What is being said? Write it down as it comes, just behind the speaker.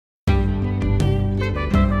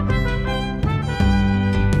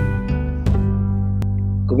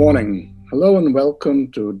morning. Hello and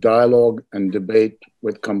welcome to Dialogue and Debate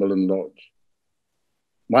with Cumberland Lodge.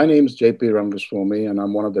 My name is JP Rangaswami and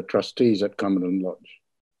I'm one of the trustees at Cumberland Lodge.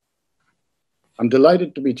 I'm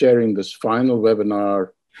delighted to be chairing this final webinar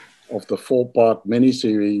of the four-part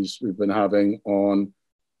mini-series we've been having on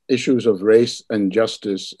issues of race and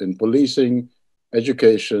justice in policing,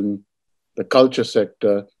 education, the culture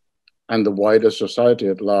sector, and the wider society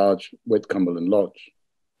at large with Cumberland Lodge.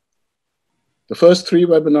 The first three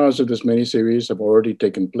webinars of this mini-series have already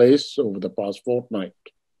taken place over the past fortnight.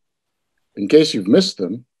 In case you've missed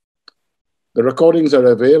them, the recordings are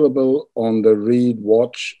available on the Read,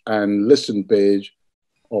 Watch, and Listen page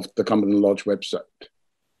of the Cumberland Lodge website.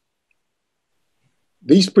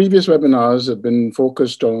 These previous webinars have been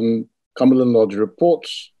focused on Cumberland Lodge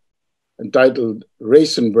reports entitled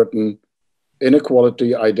Race in Britain,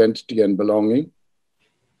 Inequality, Identity and Belonging,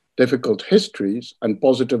 Difficult Histories and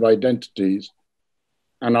Positive Identities,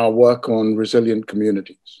 and our work on resilient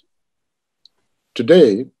communities.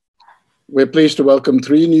 Today, we're pleased to welcome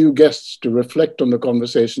three new guests to reflect on the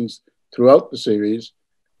conversations throughout the series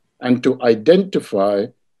and to identify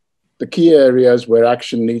the key areas where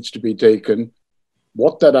action needs to be taken,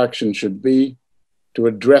 what that action should be to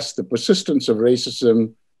address the persistence of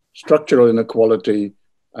racism, structural inequality,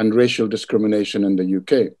 and racial discrimination in the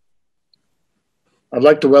UK. I'd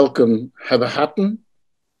like to welcome Heather Hatton,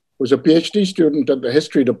 who's a PhD student at the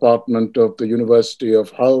History Department of the University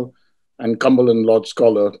of Hull and Cumberland Lodge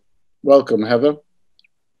Scholar. Welcome, Heather.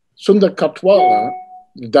 Sunder Katwala,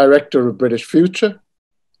 the Director of British Future,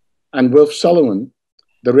 and Wilf Sullivan,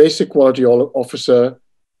 the Race Equality Officer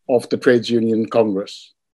of the Trades Union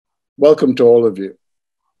Congress. Welcome to all of you.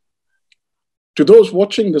 To those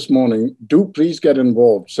watching this morning, do please get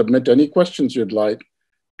involved. Submit any questions you'd like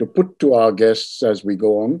to put to our guests as we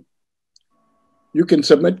go on. You can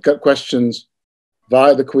submit questions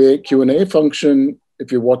via the Q&A function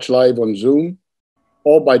if you watch live on Zoom,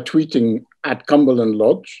 or by tweeting at Cumberland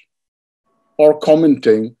Lodge, or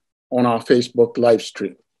commenting on our Facebook live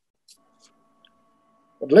stream.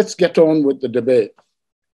 But let's get on with the debate.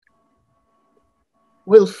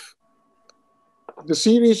 Wilf, the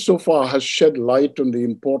series so far has shed light on the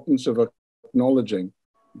importance of acknowledging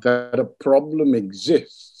that a problem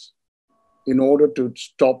exists in order to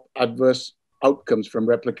stop adverse outcomes from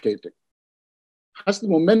replicating. Has the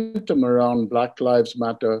momentum around Black Lives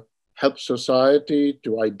Matter helped society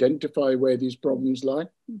to identify where these problems lie?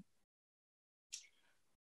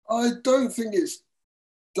 I don't think it's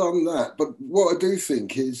done that, but what I do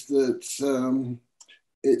think is that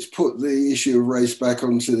it's put the issue of race back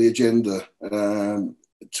onto the agenda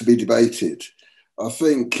to be debated. I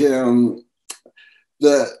think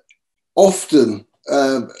that often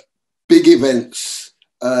big events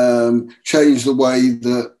change the way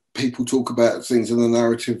that people talk about things and the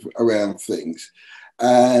narrative around things,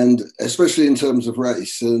 and especially in terms of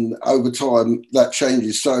race. And over time, that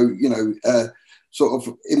changes. So, sort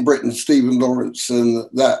of in Britain, Stephen Lawrence, and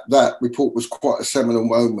that report was quite a seminal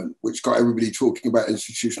moment, which got everybody talking about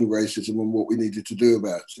institutional racism and what we needed to do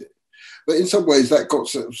about it. But in some ways, that got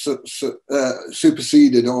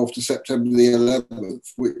superseded after September the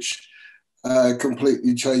 11th, which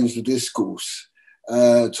completely changed the discourse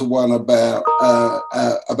to one about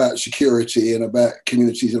security and about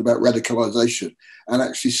communities and about radicalisation, and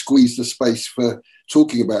actually squeezed the space for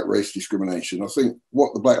talking about race discrimination. I think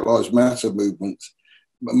what the Black Lives Matter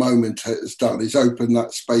moment has done is open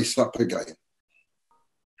that space up again.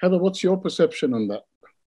 Heather, what's your perception on that?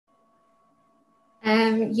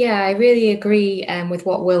 Yeah, I really agree with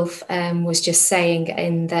what Wilf was just saying,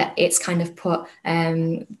 in that it's kind of put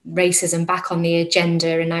racism back on the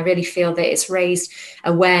agenda, and I really feel that it's raised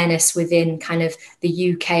awareness within kind of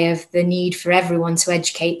the UK of the need for everyone to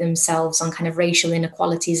educate themselves on kind of racial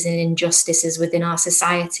inequalities and injustices within our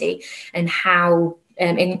society, and how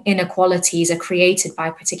inequalities are created by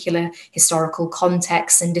particular historical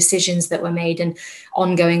contexts and decisions that were made, and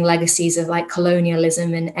ongoing legacies of like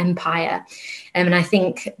colonialism and empire. And I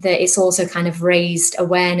think that it's also kind of raised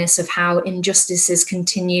awareness of how injustices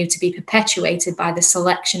continue to be perpetuated by the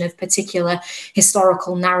selection of particular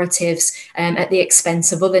historical narratives at the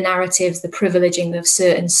expense of other narratives, the privileging of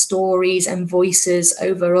certain stories and voices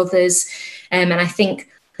over others. And I think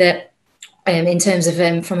that in terms of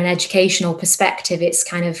from an educational perspective, it's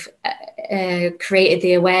kind of created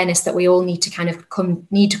the awareness that we all need to kind of come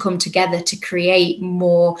together to create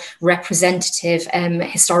more representative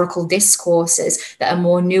historical discourses that are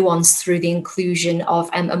more nuanced through the inclusion of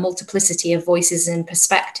a multiplicity of voices and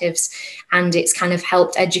perspectives. And it's kind of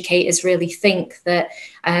helped educators really think that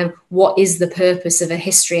what is the purpose of a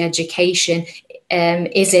history education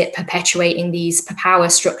is it perpetuating these power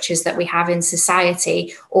structures that we have in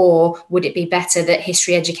society, or would it be better that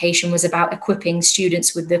history education was about equipping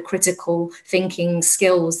students with the critical thinking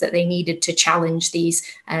skills that they needed to challenge these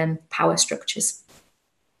power structures?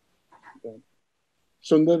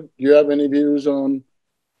 Sunder, do you have any views on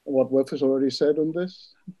what Wilf has already said on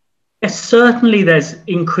this? Yes, certainly there's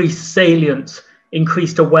increased salience,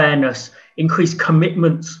 increased awareness, increased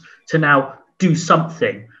commitments to now do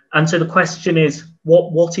something. And so the question is,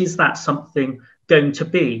 what is that something going to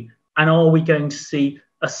be? And are we going to see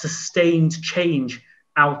a sustained change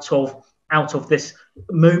out of this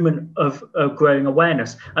moment of growing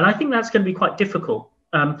awareness? And I think that's going to be quite difficult.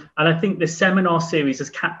 And I think this seminar series has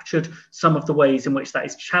captured some of the ways in which that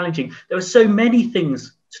is challenging. There are so many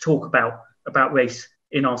things to talk about race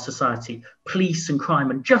in our society: police and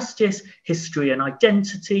crime and justice, history and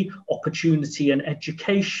identity, opportunity and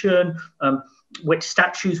education, which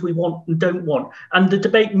statues we want and don't want. And the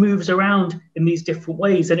debate moves around in these different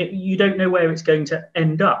ways, and you don't know where it's going to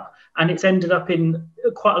end up. And it's ended up in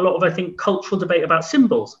quite a lot of, I think, cultural debate about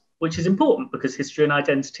symbols, which is important because history and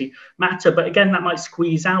identity matter. But again, that might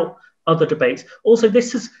squeeze out other debates. Also,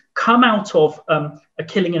 this has come out of a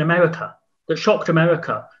killing in America that shocked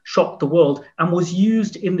America, shocked the world, and was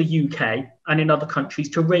used in the UK and in other countries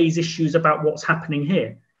to raise issues about what's happening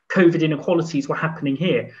here. COVID inequalities were happening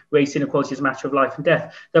here. Race inequality is a matter of life and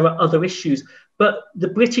death. There are other issues. But the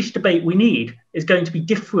British debate we need is going to be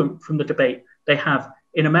different from the debate they have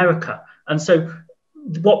in America. And so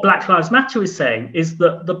what Black Lives Matter is saying is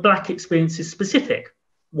that the Black experience is specific.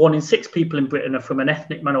 1 in 6 people in Britain are from an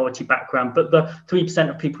ethnic minority background, but the 3%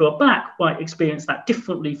 of people who are Black might experience that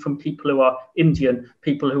differently from people who are Indian,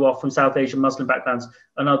 people who are from South Asian Muslim backgrounds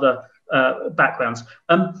and other backgrounds.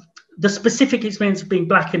 The specific experience of being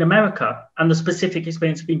Black in America and the specific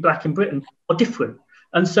experience of being Black in Britain are different.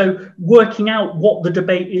 And so working out what the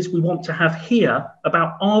debate is we want to have here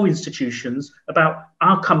about our institutions, about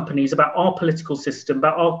our companies, about our political system,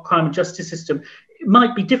 about our crime and justice system, it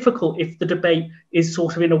might be difficult if the debate is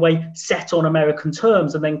sort of in a way set on American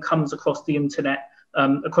terms and then comes across the internet,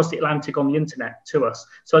 across the Atlantic on the internet to us.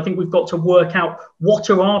 So I think we've got to work out what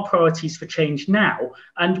are our priorities for change now.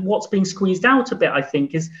 And what's being squeezed out a bit, I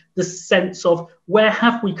think, is the sense of where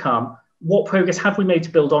have we come? What progress have we made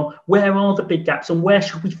to build on? Where are the big gaps, and where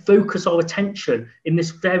should we focus our attention in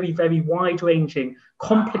this very, very wide-ranging,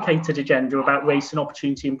 complicated agenda about race and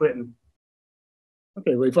opportunity in Britain?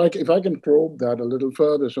 Okay, well, if I can probe that a little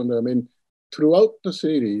further, Sunder, I mean, throughout the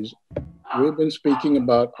series, we've been speaking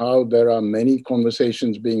about how there are many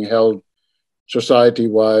conversations being held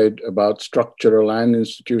society-wide about structural and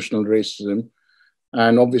institutional racism.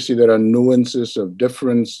 And obviously there are nuances of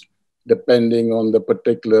difference depending on the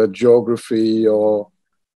particular geography or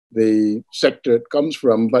the sector it comes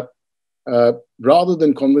from. But rather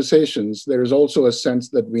than conversations, there is also a sense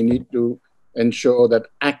that we need to ensure that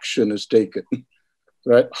action is taken,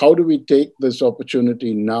 right? How do we take this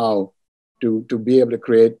opportunity now to be able to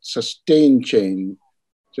create sustained change?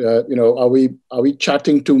 Are we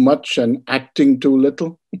chatting too much and acting too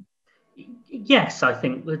little? Yes, I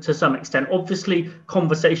think to some extent. Obviously,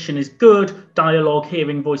 conversation is good. Dialogue,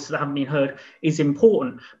 hearing voices that haven't been heard is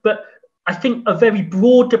important. But I think a very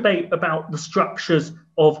broad debate about the structures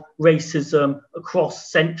of racism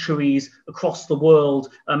across centuries, across the world,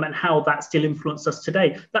 and how that still influences us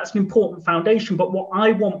today, that's an important foundation. But what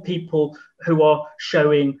I want people who are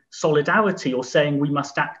showing solidarity or saying we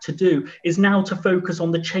must act to do is now to focus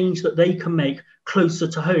on the change that they can make closer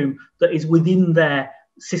to home, that is within their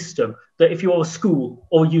system. That if you're a school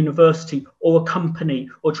or a university or a company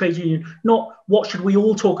or trade union, not what should we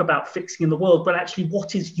all talk about fixing in the world, but actually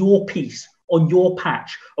what is your piece on your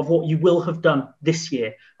patch of what you will have done this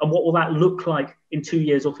year, and what will that look like in 2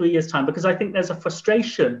 years or 3 years' time? Because I think there's a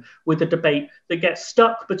frustration with the debate that gets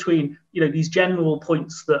stuck between, these general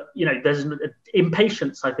points that, there's an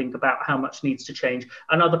impatience, I think, about how much needs to change,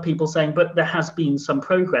 and other people saying, but there has been some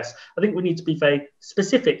progress. I think we need to be very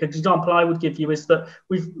specific. An example I would give you is that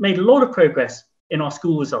we've made a lot of progress in our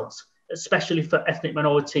school results, especially for ethnic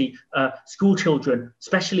minority school children,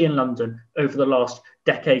 especially in London over the last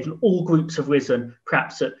decade, and all groups have risen,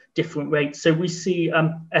 perhaps at different rates. So we see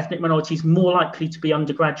ethnic minorities more likely to be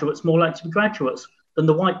undergraduates, more likely to be graduates than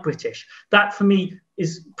the white British. That, for me,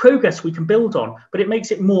 is progress we can build on, but it makes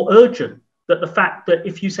it more urgent that the fact that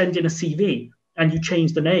if you send in a CV and you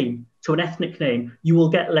change the name to an ethnic name, you will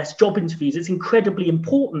get less job interviews. It's incredibly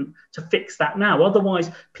important to fix that now. Otherwise,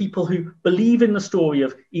 people who believe in the story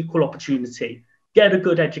of equal opportunity, get a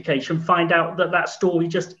good education, find out that that story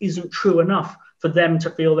just isn't true enough for them to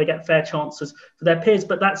feel they get fair chances for their peers.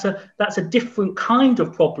 But that's a different kind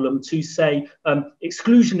of problem to, say,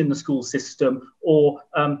 exclusion in the school system or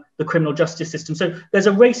the criminal justice system. So there's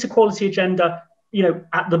a race equality agenda, you know,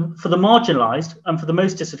 for the marginalised and for the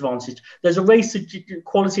most disadvantaged. There's a race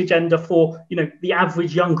equality agenda for, you know, the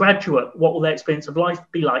average young graduate. What will their experience of life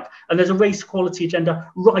be like? And there's a race equality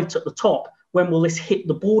agenda right at the top. When will this hit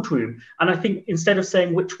the boardroom? And I think instead of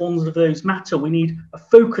saying which ones of those matter, we need a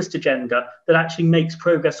focused agenda that actually makes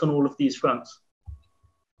progress on all of these fronts.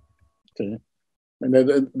 Okay.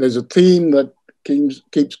 And there's a theme that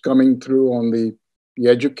keeps coming through on the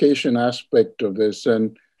education aspect of this.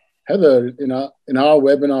 And Heather, in our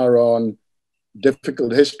webinar on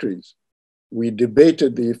difficult histories, we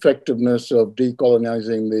debated the effectiveness of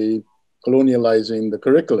colonializing the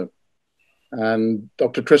curriculum. And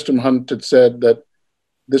Dr. Tristram Hunt had said that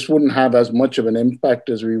this wouldn't have as much of an impact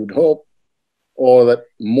as we would hope, or that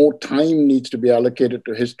more time needs to be allocated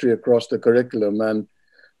to history across the curriculum, and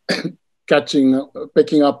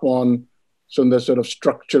picking up on some of the sort of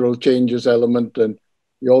structural changes element. And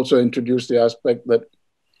we also introduced the aspect that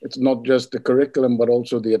it's not just the curriculum, but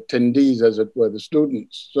also the attendees, as it were, the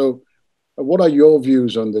students. So what are your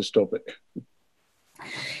views on this topic?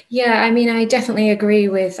 Yeah, I mean, I definitely agree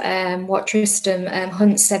with what Tristram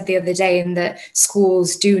Hunt said the other day, in that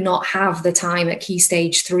schools do not have the time at Key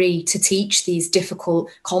Stage 3 to teach these difficult,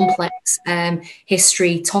 complex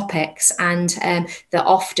history topics, and that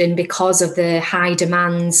often, because of the high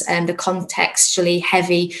demands and the contextually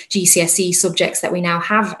heavy GCSE subjects that we now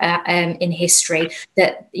have in history,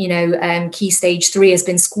 that, you know, Key Stage 3 has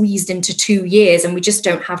been squeezed into 2 years, and we just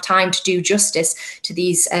don't have time to do justice to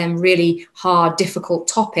these really hard, difficult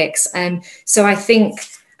topics. So I think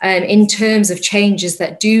in terms of changes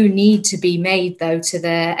that do need to be made, though, to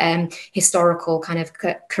the historical kind of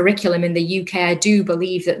curriculum in the UK, I do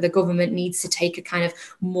believe that the government needs to take a kind of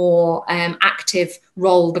more active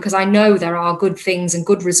role, because I know there are good things and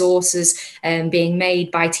good resources being made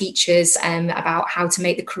by teachers about how to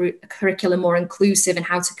make the curriculum more inclusive and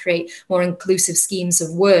how to create more inclusive schemes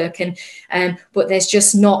of work. But there's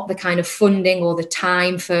just not the kind of funding or the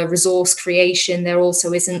time for resource creation. There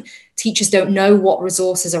also isn't. Teachers don't know what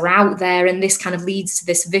resources are out there, and this kind of leads to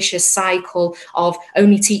this vicious cycle of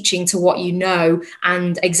only teaching to what you know,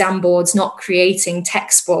 and exam boards not creating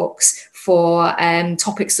textbooks for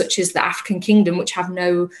topics such as the African Kingdom, which have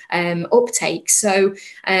no uptake. So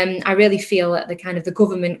I really feel that the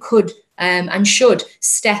government could and should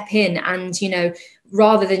step in, and, you know,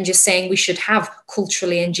 rather than just saying we should have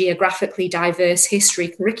culturally and geographically diverse history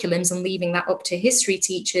curriculums and leaving that up to history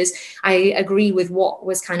teachers, I agree with what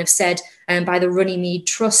was kind of said by the Runnymede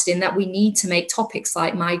Trust, in that we need to make topics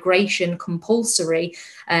like migration compulsory.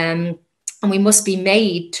 And we must be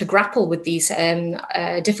made to grapple with these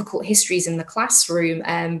difficult histories in the classroom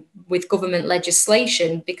with government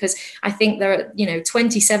legislation, because I think there are,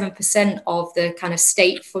 27% of the kind of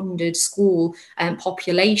state-funded school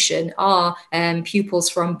population are pupils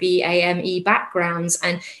from BAME backgrounds.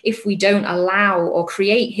 And if we don't allow or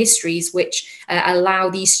create histories which allow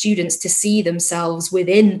these students to see themselves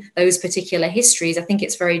within those particular histories, I think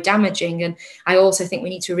it's very damaging. And I also think we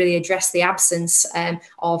need to really address the absence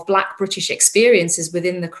of Black British experiences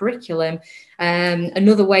within the curriculum.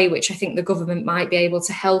 Another way which I think the government might be able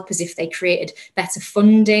to help is if they created better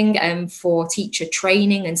funding for teacher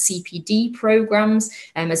training and CPD programs,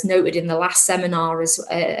 as noted in the last seminar,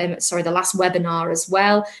 the last webinar as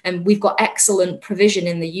well. And we've got excellent provision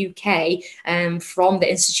in the UK from the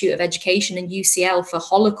Institute of Education and UCL for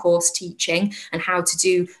Holocaust teaching and how to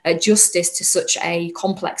do justice to such a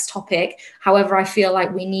complex topic. However, I feel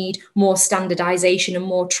like we need more standardization and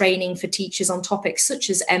more training for teachers on topics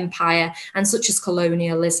such as empire and such as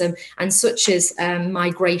colonialism and such as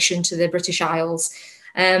migration to the British Isles.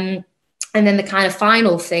 And then the kind of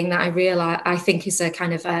final thing that I think is a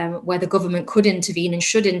kind of where the government could intervene and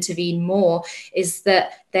should intervene more is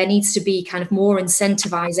that there needs to be kind of more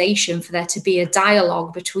incentivization for there to be a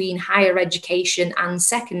dialogue between higher education and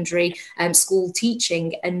secondary school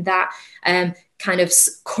teaching, and that kind of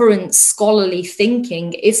current scholarly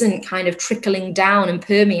thinking isn't kind of trickling down and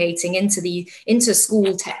permeating into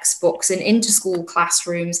school textbooks and into school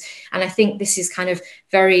classrooms. And I think this is kind of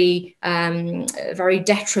very, very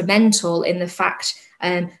detrimental in the fact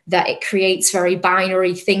that it creates very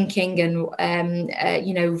binary thinking and,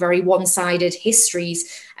 you know, very one-sided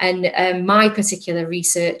histories. And my particular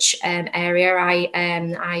research area,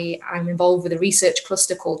 I'm involved with a research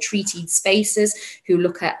cluster called Treated Spaces, who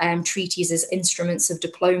look at treaties as instruments of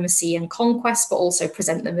diplomacy and conquest, but also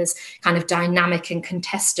present them as kind of dynamic and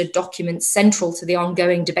contested documents central to the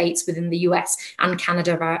ongoing debates within the US and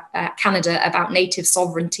Canada about native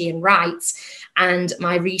sovereignty and rights. And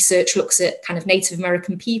my research looks at kind of Native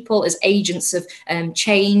American people as agents of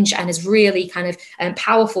change and as really kind of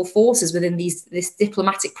powerful forces within this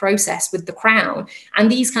diplomatic process with the Crown. And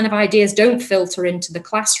these kind of ideas don't filter into the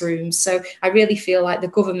classrooms. So I really feel like the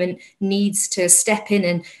government needs to step in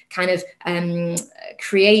and kind of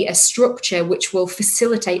create a structure which will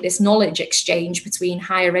facilitate this knowledge exchange between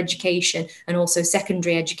higher education and also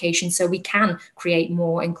secondary education, so we can create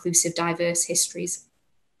more inclusive, diverse histories.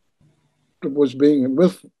 Was being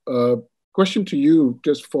Wilf, question to you,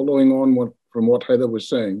 just following on from what Heather was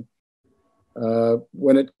saying.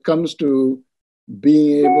 When it comes to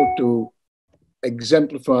being able to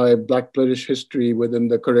exemplify Black British history within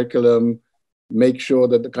the curriculum, make sure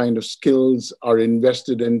that the kind of skills are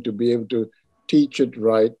invested in to be able to teach it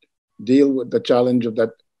right, deal with the challenge of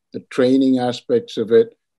that, the training aspects of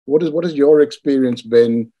it. What has your experience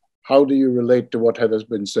been? How do you relate to what Heather's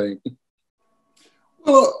been saying?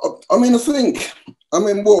 Well, I mean,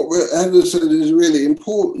 what Heather said is really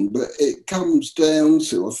important, but it comes down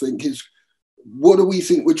to, I think, is what do we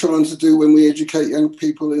think we're trying to do when we educate young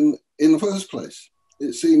people in the first place?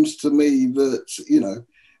 It seems to me that, you know,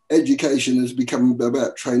 education has become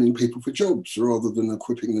about training people for jobs rather than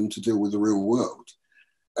equipping them to deal with the real world.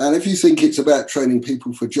 And if you think it's about training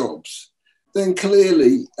people for jobs, then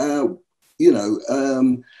clearly,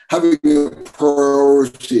 having a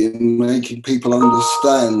priority in making people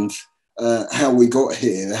understand how we got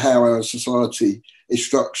here, how our society is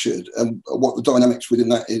structured, and what the dynamics within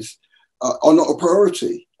that is, are not a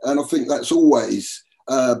priority. And I think that's always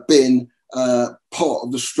been part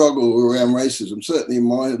of the struggle around racism, certainly in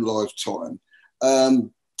my lifetime,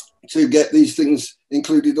 to get these things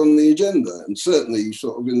included on the agenda. And certainly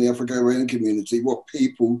sort of in the Afro-Caribbean community, what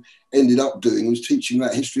people ended up doing was teaching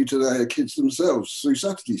that history to their kids themselves through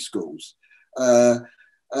Saturday schools,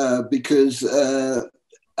 because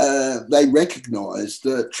they recognised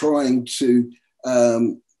that trying to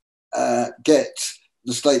get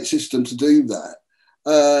the state system to do that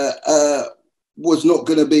was not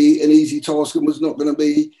going to be an easy task and was not going to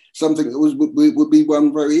be something that would be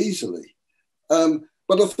won very easily.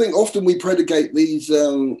 But I think often we predicate these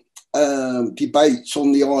debates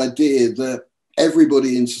on the idea that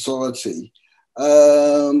everybody in society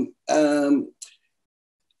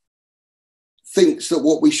thinks that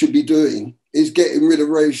what we should be doing is getting rid of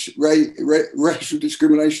racial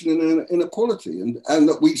discrimination and inequality, and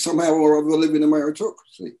that we somehow or other live in a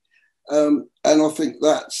meritocracy. And I think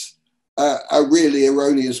that's a really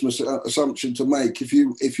erroneous assumption to make if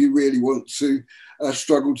you really want to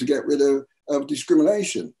struggle to get rid of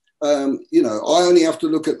discrimination. I only have to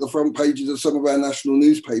look at the front pages of some of our national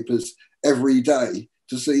newspapers every day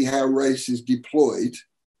to see how race is deployed,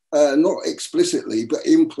 not explicitly, but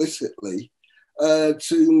implicitly,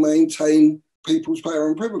 to maintain people's power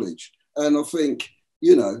and privilege. And I think,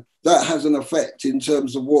 that has an effect in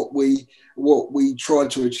terms of what we try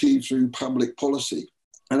to achieve through public policy,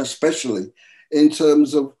 and especially in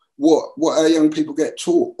terms of what our young people get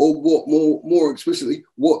taught, or what more explicitly,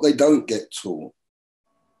 what they don't get taught.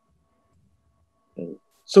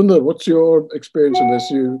 Sunder, what's your experience of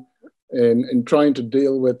this in trying to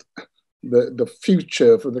deal with the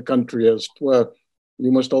future for the country as well?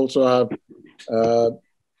 You must also have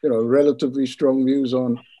relatively strong views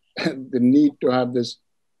on the need to have this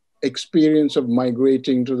experience of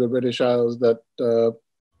migrating to the British Isles that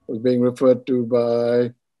was being referred to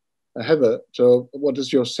by Heather. So what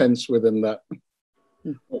is your sense within that?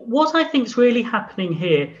 What I think is really happening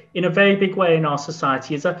here in a very big way in our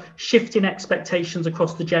society is a shift in expectations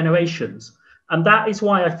across the generations. And that is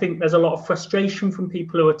why I think there's a lot of frustration from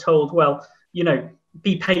people who are told, well,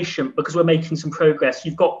 be patient because we're making some progress.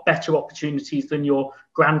 You've got better opportunities than your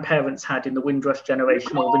grandparents had in the Windrush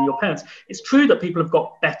generation or than your parents. It's true that people have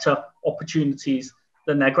got better opportunities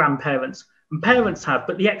than their grandparents and parents have,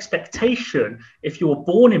 but the expectation, if you were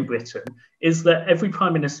born in Britain, is that every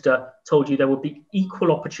Prime Minister told you there would be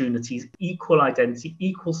equal opportunities, equal identity,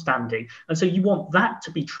 equal standing. And so you want that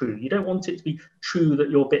to be true. You don't want it to be true that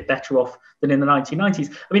you're a bit better off than in the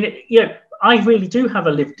 1990s. I mean, I really do have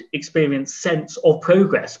a lived experience sense of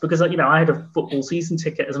progress because, you know, I had a football season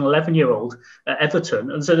ticket as an 11-year-old at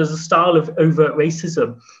Everton. And so there's a style of overt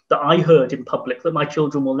racism that I heard in public that my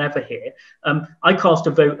children will never hear. I cast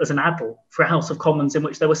a vote as an adult for a House of Commons in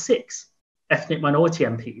which there were 6 ethnic minority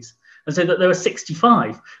MPs. And so that there are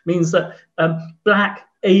 65 means that Black,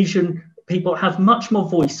 Asian people have much more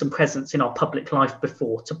voice and presence in our public life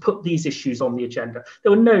before to put these issues on the agenda.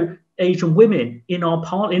 There were no Asian women in our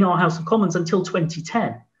House of Commons until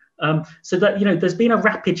 2010. So that, you know, there's been a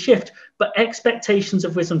rapid shift, but expectations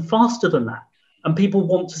have risen faster than that. And people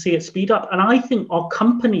want to see it speed up. And I think our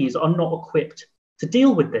companies are not equipped to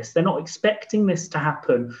deal with this. They're not expecting this to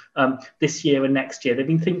happen this year and next year. They've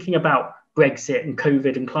been thinking about Brexit and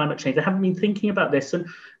COVID and climate change. They haven't been thinking about this. And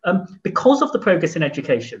because of the progress in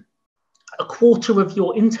education, a quarter of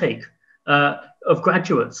your intake of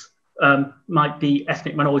graduates might be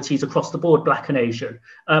ethnic minorities across the board, Black and Asian.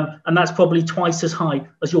 And that's probably twice as high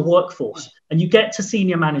as your workforce. And you get to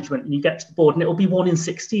senior management and you get to the board and it'll be 1 in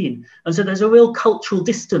 16. And so there's a real cultural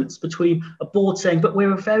distance between a board saying, but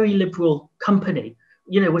we're a very liberal company.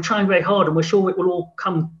 You know, we're trying very hard and we're sure it will all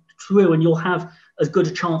come through and you'll have as good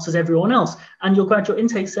a chance as everyone else. And your graduate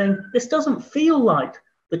intake saying, this doesn't feel like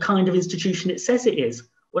the kind of institution it says it is.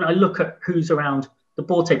 When I look at who's around the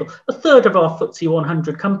board table, a third of our FTSE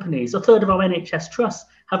 100 companies, a third of our NHS trusts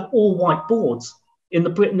have all white boards in the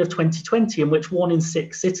Britain of 2020, in which 1 in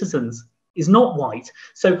 6 citizens is not white.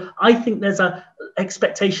 So I think there's an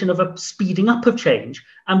expectation of a speeding up of change.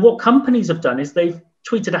 And what companies have done is they've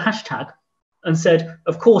tweeted a hashtag and said,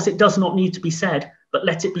 of course, it does not need to be said, but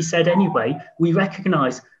let it be said anyway. We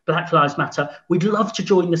recognise Black Lives Matter. We'd love to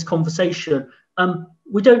join this conversation.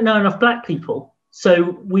 We don't know enough Black people.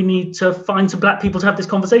 So we need to find some Black people to have this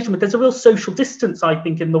conversation with. There's a real social distance, I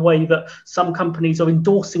think, in the way that some companies are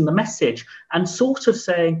endorsing the message and sort of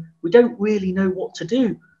saying, we don't really know what to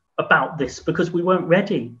do about this because we weren't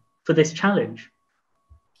ready for this challenge.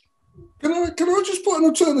 Can I just put an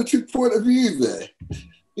alternative point of view there?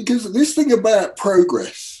 Because this thing about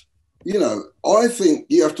progress, you know, I think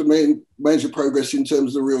you have to measure progress in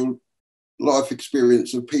terms of the real life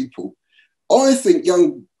experience of people. I think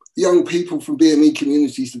young people from BME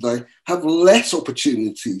communities today have less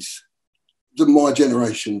opportunities than my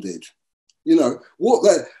generation did. You know,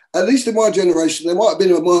 at least in my generation, there might have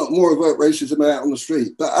been a more overt racism out on the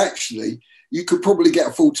street, but actually you could probably get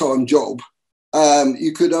a full-time job.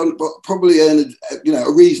 You could probably earn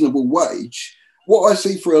a reasonable wage. What I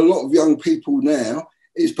see for a lot of young people now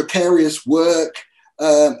is precarious work,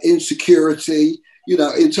 insecurity, you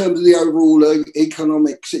know, in terms of the overall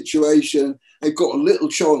economic situation. They've got a little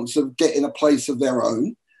chance of getting a place of their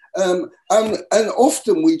own. And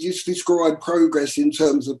often we just describe progress in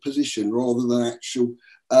terms of position rather than actual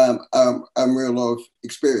real life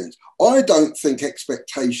experience. I don't think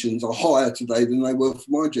expectations are higher today than they were for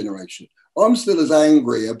my generation. I'm still as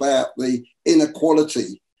angry about the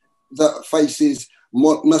inequality that faces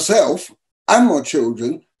myself and my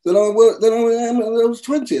children than I am when I was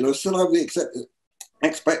 20. And I still have the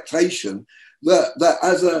expectation that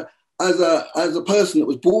as a person that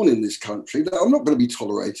was born in this country, that I'm not going to be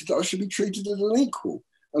tolerated, that I should be treated as an equal.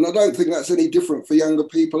 And I don't think that's any different for younger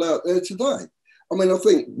people out there today. I mean, I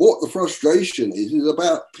think what the frustration is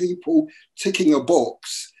about people ticking a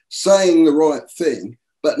box, saying the right thing,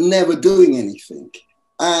 but never doing anything.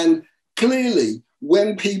 And clearly,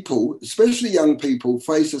 when people, especially young people,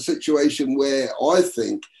 face a situation where I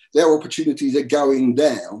think their opportunities are going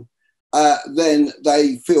down, then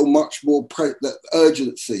they feel much more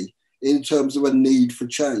urgency in terms of a need for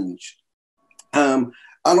change.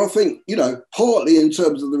 And I think, you know, partly in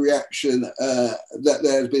terms of the reaction that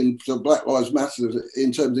there's been to Black Lives Matter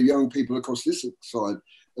in terms of young people across this side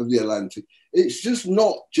of the Atlantic, it's just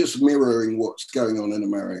not just mirroring what's going on in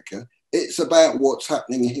America. It's about what's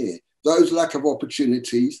happening here. Those lack of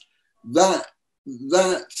opportunities, that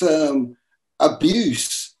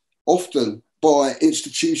abuse often by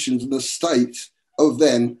institutions and the state of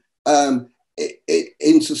them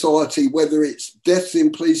in society, whether it's deaths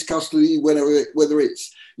in police custody, whether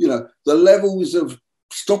it's, you know, the levels of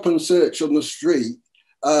stop and search on the street,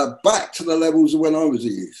 back to the levels of when I was a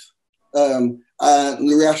youth, and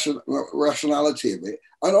the rationality of it.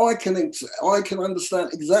 And I can understand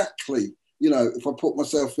exactly, you know, if I put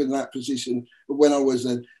myself in that position when I was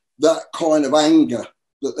in, that kind of anger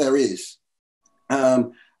that there is,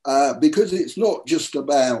 because it's not just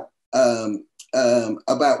about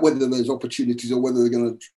whether there's opportunities or whether they're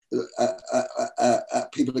going to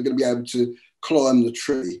people are going to be able to climb the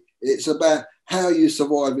tree. It's about how you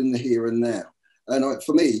survive in the here and now. And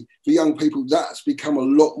for me, for young people, that's become a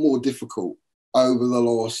lot more difficult over the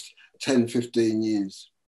last 10, 15 years?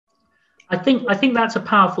 I think that's a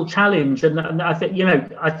powerful challenge, and I think, you know,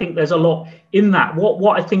 I think there's a lot in that.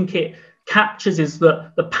 What I think it captures is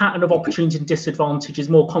that the pattern of opportunity and disadvantage is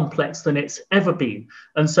more complex than it's ever been.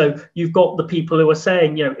 And so you've got the people who are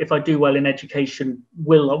saying, you know, if I do well in education,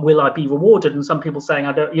 will I be rewarded? And some people saying,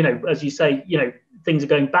 I don't, you know, as you say, you know, things are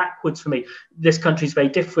going backwards for me. This country is very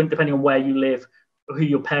different depending on where you live, who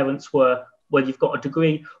your parents were, whether you've got a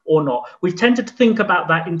degree or not. We've tended to think about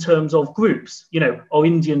that in terms of groups, you know, are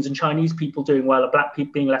Indians and Chinese people doing well, are black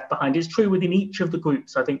people being left behind? It's true within each of the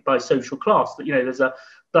groups, I think, by social class, that, you know, there's a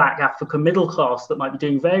black African middle class that might be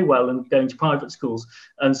doing very well and going to private schools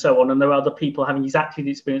and so on. And there are other people having exactly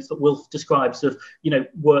the experience that Wilf describes of, you know,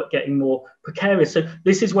 work getting more precarious. So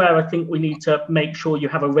this is where I think we need to make sure you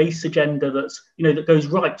have a race agenda that's, you know, that goes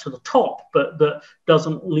right to the top, but that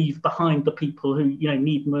doesn't leave behind the people who, you know,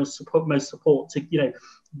 need most support to, you know,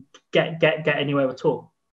 get anywhere at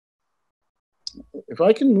all. If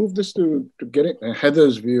I can move this to getting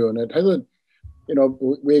Heather's view on it. Heather, you know,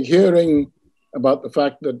 we're hearing about the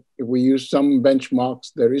fact that if we use some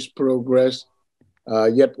benchmarks, there is progress,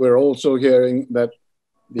 yet we're also hearing that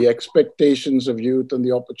the expectations of youth and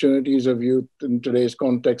the opportunities of youth in today's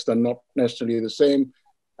context are not necessarily the same.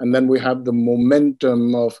 And then we have the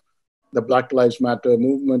momentum of the Black Lives Matter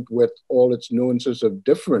movement with all its nuances of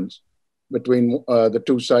difference between the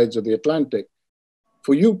two sides of the Atlantic.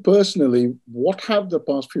 For you personally, what have the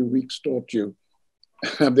past few weeks taught you?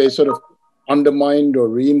 Have they sort of undermined or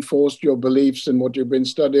reinforced your beliefs in what you've been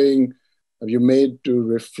studying? Have you made to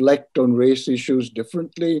reflect on race issues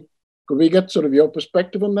differently? Could we get sort of your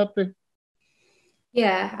perspective on that thing?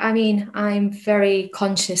 Yeah, I mean, I'm very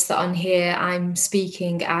conscious that on here I'm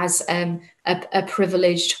speaking as a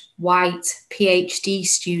privileged white PhD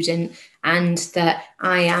student, and that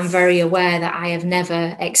I am very aware that I have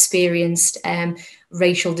never experienced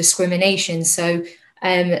racial discrimination. So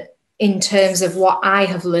in terms of what I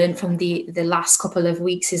have learned from the last couple of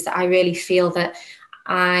weeks is that I really feel that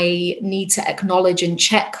I need to acknowledge and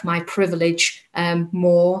check my privilege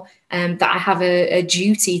more, that I have a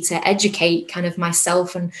duty to educate kind of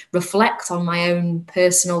myself and reflect on my own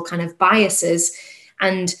personal kind of biases,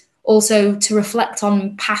 and also to reflect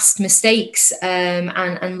on past mistakes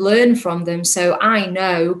and learn from them. So I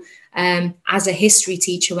know as a history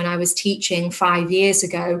teacher, when I was teaching 5 years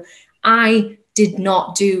ago, I did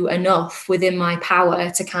not do enough within my power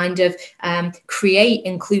to kind of create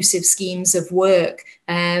inclusive schemes of work,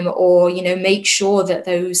 or, you know, make sure that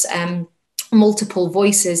those multiple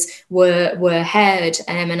voices were heard.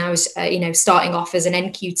 And I was, you know, starting off as an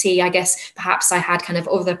NQT, I guess perhaps I had kind of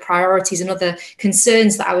other priorities and other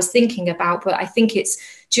concerns that I was thinking about. But I think it's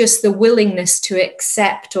just the willingness to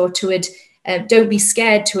accept, or to don't be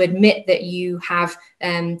scared to admit that you have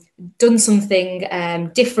done something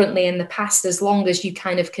differently in the past, as long as you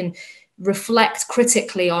kind of can reflect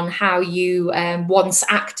critically on how you once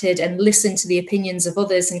acted and listen to the opinions of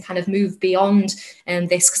others and kind of move beyond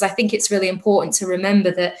this. Because I think it's really important to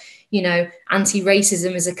remember that, you know,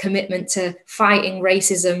 anti-racism is a commitment to fighting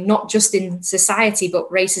racism, not just in society, but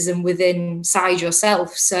racism within inside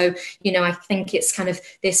yourself. So, you know, I think it's kind of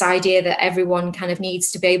this idea that everyone kind of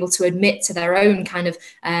needs to be able to admit to their own kind of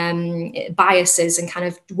biases and kind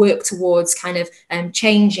of work towards kind of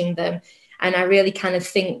changing them. And I really kind of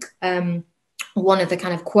think one of the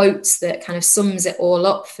kind of quotes that kind of sums it all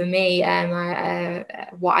up for me,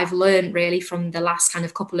 what I've learned really from the last kind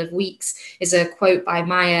of couple of weeks, is a quote by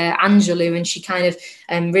Maya Angelou, and she kind of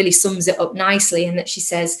really sums it up nicely, in that she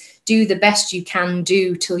says, do the best you can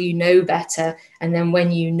do till you know better, and then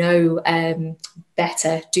when you know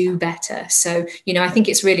better, do better. So, you know, I think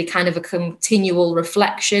it's really kind of a continual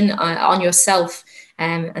reflection on yourself,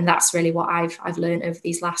 and that's really what I've learned over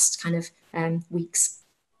these last kind of weeks.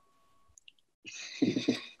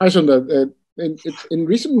 Hi, Sunder. In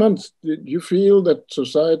recent months, do you feel that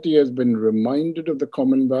society has been reminded of the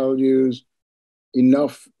common values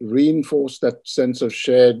enough, reinforced that sense of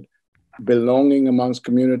shared belonging amongst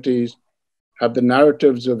communities? Have the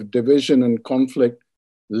narratives of division and conflict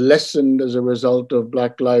lessened as a result of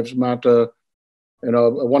Black Lives Matter? You know,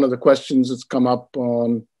 one of the questions that's come up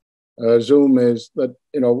on Zoom is that,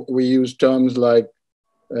 you know, we use terms like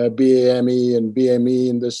BAME and BME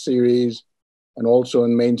in this series, and also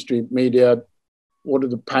in mainstream media. What do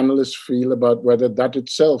the panelists feel about whether that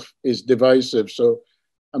itself is divisive? So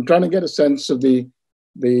I'm trying to get a sense of the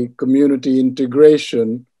community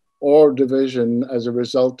integration or division as a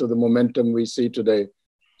result of the momentum we see today.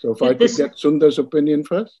 So if I could get Sundar's opinion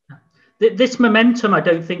first. This momentum, I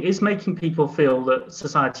don't think, is making people feel that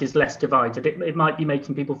society is less divided. It might be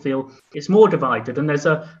making people feel it's more divided, and there's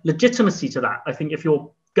a legitimacy to that. I think if you're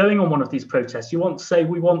going on one of these protests. You want to say,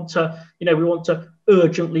 we want to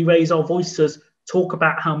urgently raise our voices, talk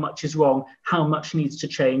about how much is wrong, how much needs to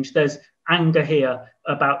change. There's anger here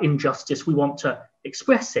about injustice. We want to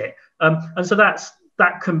express it. And so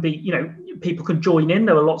that can be, people can join in.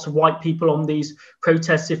 There are lots of white people on these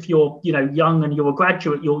protests. If you're, young and you're a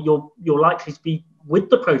graduate, you're likely to be with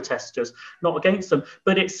the protesters, not against them.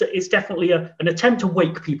 But it's definitely an attempt to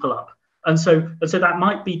wake people up. And so that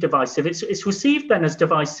might be divisive. It's received then as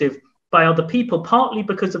divisive by other people, partly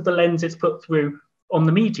because of the lens it's put through on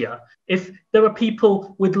the media. If there are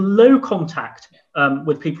people with low contact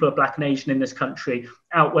with people who are Black and Asian in this country,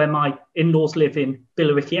 out where my in-laws live in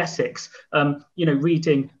Billericay, Essex,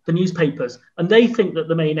 reading the newspapers, and they think that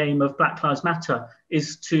the main aim of Black Lives Matter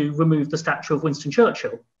is to remove the statue of Winston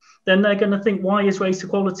Churchill, then they're going to think, why is race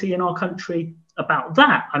equality in our country about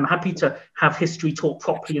that? I'm happy to have history taught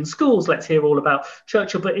properly in schools. Let's hear all about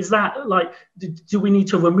Churchill. But is that like, do we need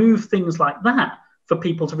to remove things like that for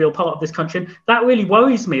people to feel part of this country? And that really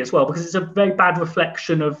worries me as well, because it's a very bad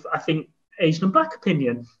reflection of, I think, Asian and Black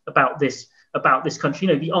opinion about this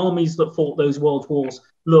country. The armies that fought those world wars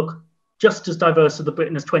look just as diverse as the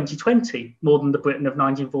Britain of 2020, more than the Britain of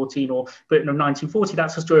 1914 or Britain of 1940.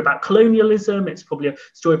 That's a story about colonialism. It's probably a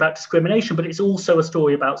story about discrimination, but it's also a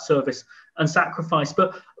story about service and sacrifice.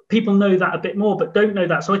 But people know that a bit more, but don't know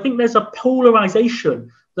that. So I think there's a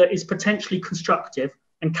polarization that is potentially constructive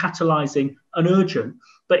and catalyzing and urgent,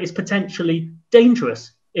 but it's potentially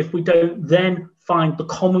dangerous if we don't then find the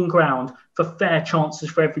common ground for fair chances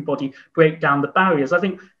for everybody, break down the barriers. I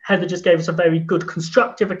think Heather just gave us a very good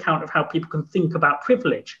constructive account of how people can think about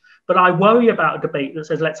privilege. But I worry about a debate that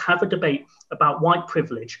says, let's have a debate about white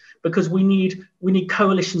privilege, because we need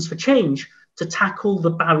coalitions for change to tackle the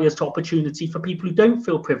barriers to opportunity for people who don't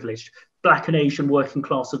feel privileged, Black and Asian working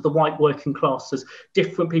classes, the white working classes,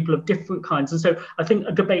 different people of different kinds. And so I think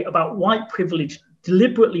a debate about white privilege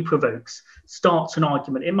deliberately provokes, starts an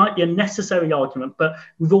argument. It might be a necessary argument, but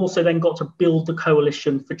we've also then got to build the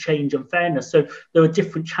coalition for change and fairness. So there are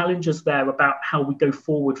different challenges there about how we go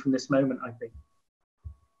forward from this moment, I think.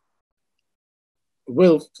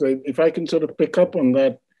 Wilf, if I can sort of pick up on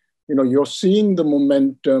that, you're seeing the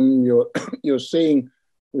momentum, you're seeing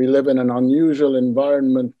we live in an unusual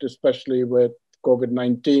environment, especially with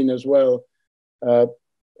COVID-19 as well.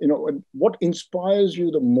 What inspires you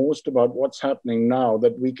the most about what's happening now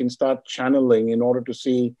that we can start channeling in order to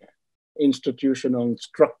see institutional and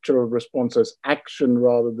structural responses, action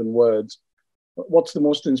rather than words? What's the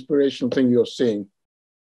most inspirational thing you're seeing?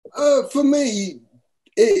 For me,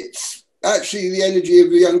 it's actually the energy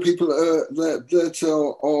of the young people that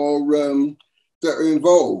are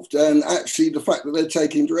involved, and actually the fact that they're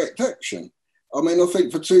taking direct action. I mean, I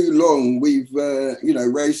think for too long we've,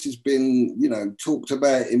 race has been, talked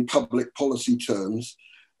about in public policy terms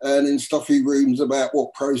and in stuffy rooms about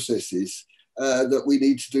what processes that we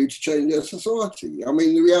need to do to change our society. I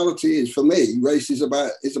mean, the reality is, for me, racism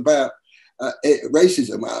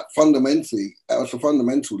fundamentally, at a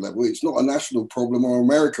fundamental level, it's not a national problem or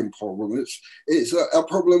American problem. It's a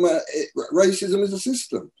problem. Racism is a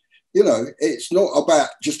system. It's not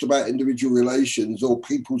just about individual relations or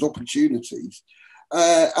people's opportunities.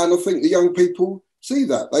 And I think the young people see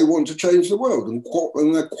that. They want to change the world,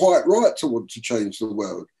 and they're quite right to want to change the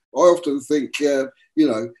world. I often think, the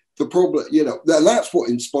problem, and that's what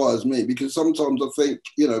inspires me, because sometimes I think,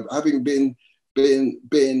 having been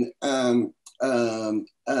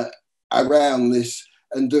around this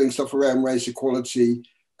and doing stuff around race equality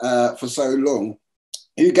for so long,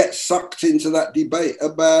 you get sucked into that debate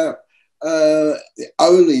about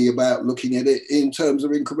only about looking at it in terms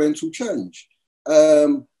of incremental change.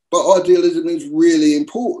 But idealism is really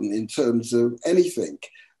important in terms of anything.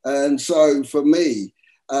 And so for me,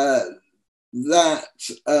 that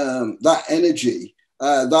energy,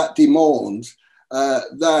 that demand,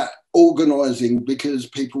 that organising, because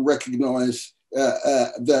people recognise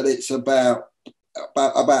that it's about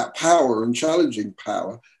power and challenging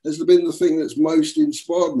power, has been the thing that's most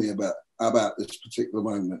inspired me about this particular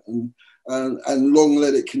moment, and long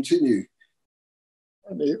let it continue.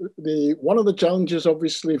 One of the challenges,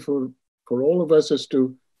 obviously, for all of us is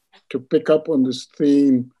to pick up on this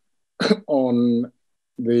theme on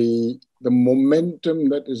the momentum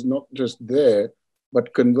that is not just there,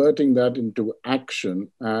 but converting that into action.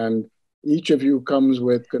 And each of you comes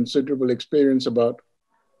with considerable experience about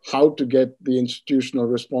how to get the institutional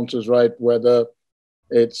responses right, whether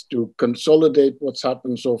it's to consolidate what's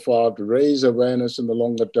happened so far, to raise awareness in the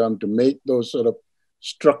longer term, to make those sort of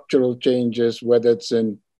structural changes, whether it's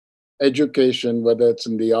in education, whether it's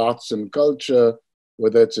in the arts and culture,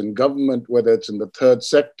 whether it's in government, whether it's in the third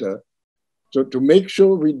sector. So to make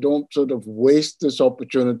sure we don't sort of waste this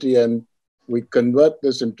opportunity and we convert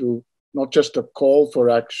this into not just a call for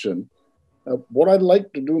action, what I'd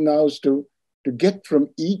like to do now is to get from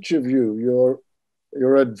each of you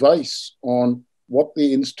your advice on what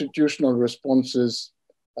the institutional responses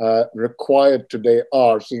required today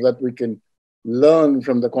are, so that we can learn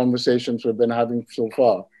from the conversations we've been having so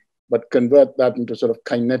far, but convert that into sort of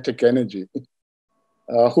kinetic energy.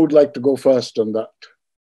 Who'd like to go first on that?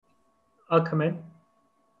 I'll come in.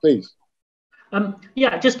 Please.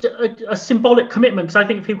 Yeah, just a symbolic commitment, because I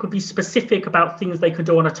think if people could be specific about things they could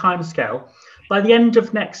do on a timescale. By the end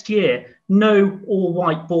of next year, no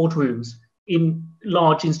all-white boardrooms in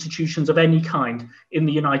large institutions of any kind in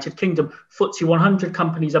the United Kingdom. FTSE 100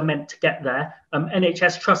 companies are meant to get there.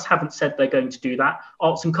 NHS trusts haven't said they're going to do that.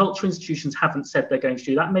 Arts and culture institutions haven't said they're going to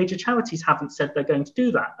do that. Major charities haven't said they're going to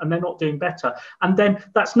do that, and they're not doing better. And then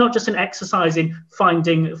that's not just an exercise in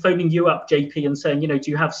phoning you up, JP, and saying,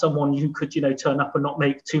 do you have someone who could, turn up and not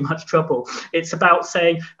make too much trouble? It's about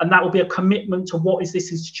saying, and that will be a commitment to what is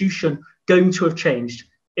this institution going to have changed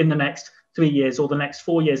in the next 3 years or the next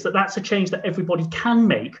 4 years, that's a change that everybody can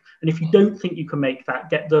make. And if you don't think you can make that,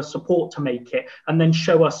 get the support to make it, and then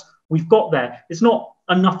show us we've got there. It's not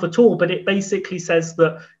enough at all, but it basically says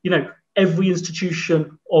that, every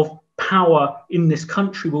institution of power in this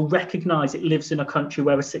country will recognize it lives in a country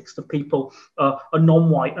where a sixth of people are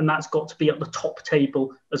non-white, and that's got to be at the top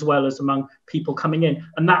table as well as among people coming in.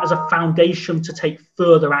 And that is a foundation to take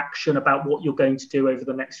further action about what you're going to do over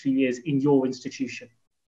the next few years in your institution.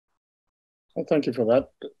 Well, thank you for that.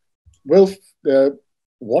 Wilf, I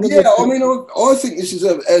think this is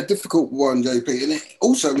a difficult one, JP, and it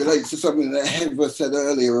also relates to something that Heather said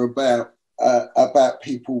earlier about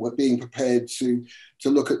people being prepared to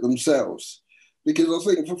look at themselves. Because I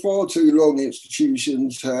think for far too long,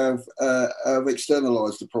 institutions have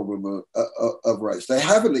externalised the problem of race. They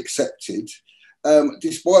haven't accepted,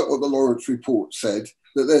 despite what the Lawrence report said,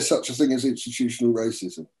 that there's such a thing as institutional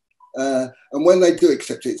racism. And when they do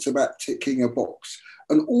accept it, it's about ticking a box.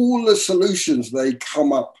 And all the solutions they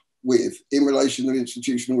come up with in relation to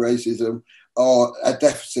institutional racism are a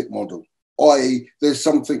deficit model, i.e. there's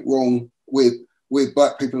something wrong with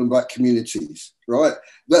Black people and Black communities, right?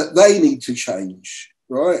 That they need to change,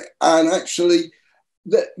 right? And actually,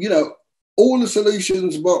 all the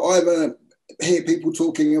solutions, what I hear people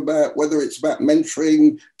talking about, whether it's about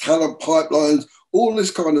mentoring, talent pipelines, all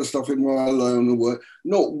this kind of stuff in my line of work,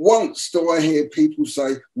 not once do I hear people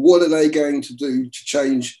say, what are they going to do to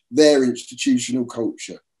change their institutional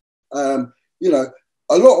culture? A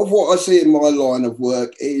lot of what I see in my line of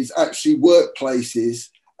work is actually workplaces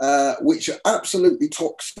which are absolutely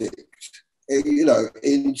toxic,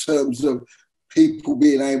 in terms of people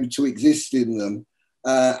being able to exist in them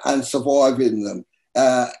and survive in them.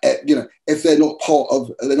 If they're not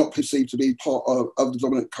perceived to be part of the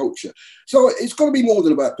dominant culture. So it's got to be more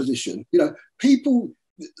than about position. People.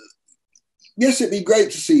 Yes, it'd be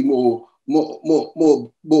great to see more Black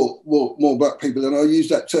people, and I use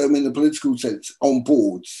that term in the political sense, on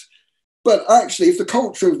boards. But actually, if the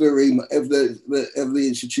culture of the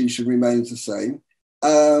institution remains the same,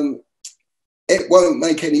 it won't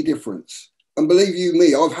make any difference. And believe you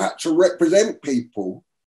me, I've had to represent people.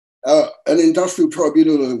 An industrial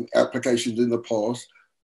tribunal applications in the past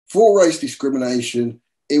for race discrimination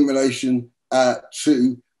in relation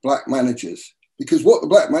to Black managers. Because what the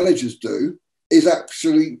Black managers do is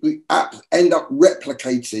actually end up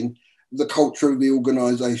replicating the culture of the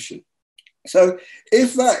organisation. So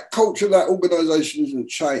if that culture of that organisation isn't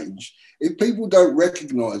changed, if people don't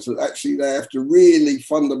recognise that actually they have to really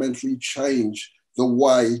fundamentally change the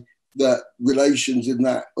way that relations in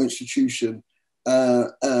that institution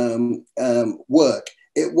work,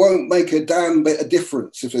 it won't make a damn bit of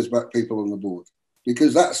difference if there's Black people on the board,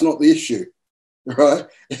 because that's not the issue, right?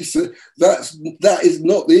 That is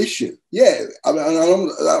not the issue. Yeah, I mean, I'm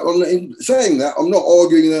saying that, I'm not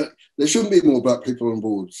arguing that there shouldn't be more Black people on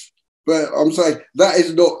boards, but I'm saying that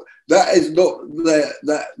is not the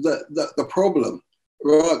problem,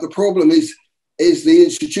 right? The problem is the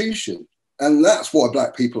institution. And that's why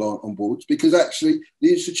Black people aren't on boards, because actually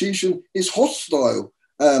the institution is hostile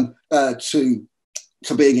to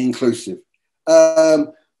being inclusive.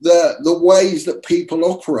 The ways that people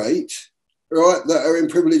operate, right, that are in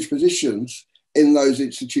privileged positions in those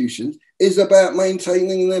institutions, is about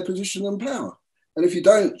maintaining their position and power. And if you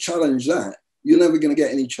don't challenge that, you're never going to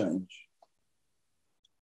get any change.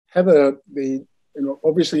 Heather,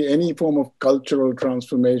 obviously any form of cultural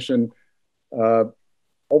transformation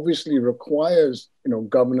obviously requires,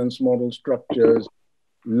 governance model structures,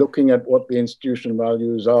 looking at what the institutional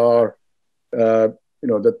values are,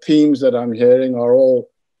 the themes that I'm hearing are all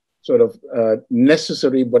sort of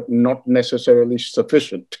necessary, but not necessarily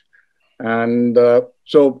sufficient. And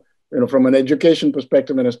so, from an education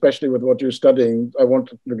perspective, and especially with what you're studying, I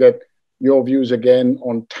wanted to get your views again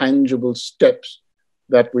on tangible steps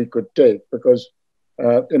that we could take, because,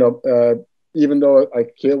 even though I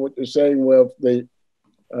hear what you're saying, well,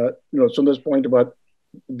 Sundar's point about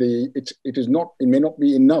it may not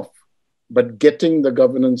be enough, but getting the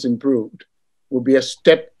governance improved will be a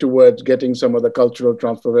step towards getting some of the cultural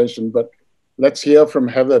transformation. But let's hear from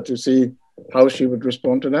Heather to see how she would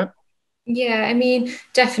respond to that. Yeah, I mean,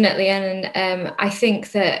 definitely. And I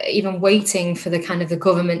think that even waiting for the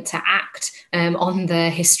government to act on the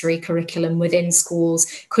history curriculum within schools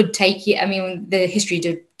could take you. I mean, the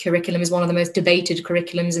history curriculum is one of the most debated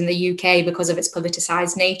curriculums in the UK because of its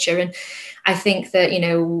politicized nature. And I think that,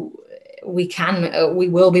 we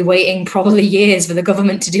will be waiting probably years for the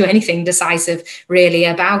government to do anything decisive really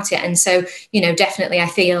about it. And so, definitely I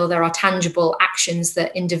feel there are tangible actions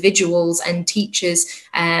that individuals and teachers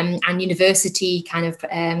and university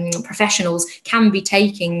professionals can be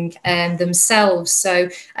taking themselves. So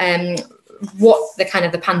what the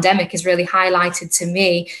pandemic has really highlighted to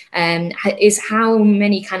me is how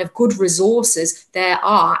many good resources there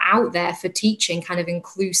are out there for teaching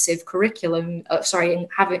inclusive curriculum.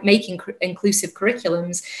 Making inclusive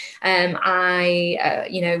curriculums.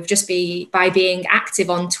 By being active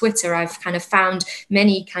on Twitter, I've found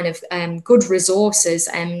many good resources.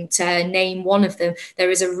 And to name one of them, there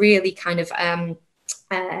is a really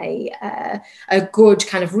a good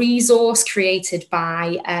resource created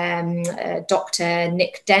by Dr.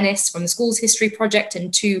 Nick Dennis from the Schools History Project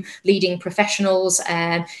and two leading professionals,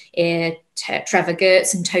 Trevor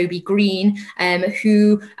Gertz and Toby Green,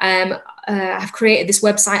 who have created this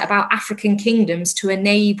website about African kingdoms to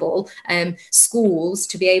enable schools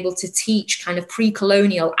to be able to teach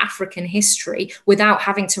pre-colonial African history without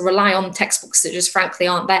having to rely on textbooks that just frankly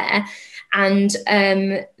aren't there. And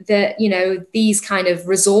these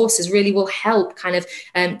resources really will help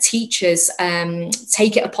teachers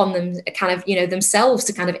take it upon them themselves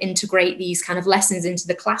to integrate these lessons into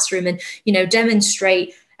the classroom and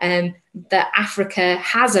demonstrate that Africa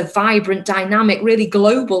has a vibrant, dynamic, really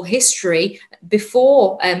global history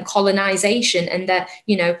before colonization. And that,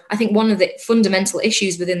 I think one of the fundamental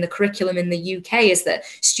issues within the curriculum in the UK is that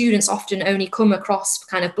students often only come across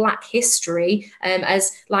Black history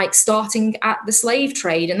as starting at the slave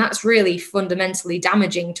trade. And that's really fundamentally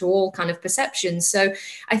damaging to all perceptions. So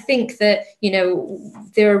I think that,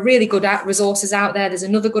 there are really good resources out there. There's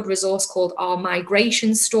another good resource called Our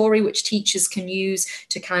Migration Story, which teachers can use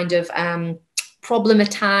to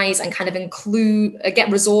problematize and get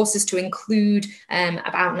resources to include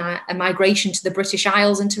about a migration to the British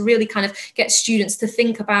Isles, and to really get students to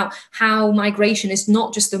think about how migration is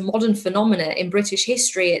not just a modern phenomena in British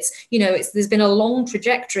history. There's been a long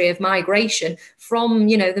trajectory of migration from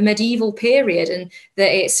the medieval period, and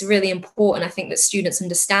that it's really important, I think, that students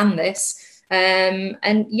understand this.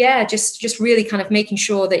 Just really making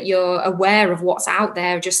sure that you're aware of what's out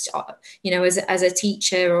there, just, as a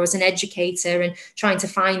teacher or as an educator, and trying to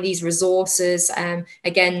find these resources.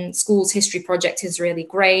 Again, Schools History Project is really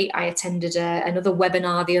great. I attended another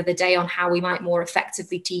webinar the other day on how we might more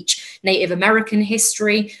effectively teach Native American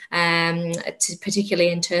history,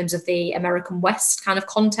 particularly in terms of the American West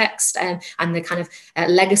context and the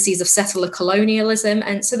legacies of settler colonialism.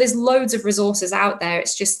 And so there's loads of resources out there.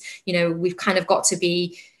 It's just, we've got to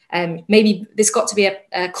be maybe there's got to be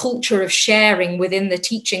a culture of sharing within the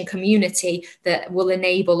teaching community that will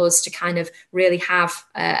enable us to really have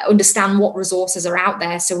understand what resources are out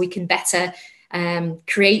there, so we can better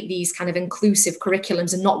create these inclusive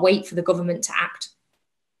curriculums and not wait for the government to act.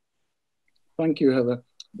 Thank you, Heather.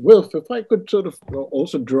 Wilf, if I could sort of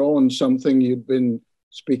also draw on something you'd been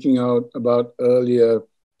speaking out about earlier,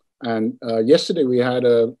 and yesterday we had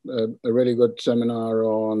a really good seminar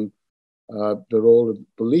on the role of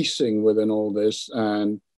policing within all this,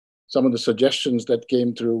 and some of the suggestions that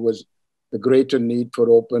came through was the greater need for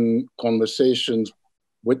open conversations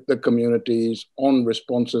with the communities on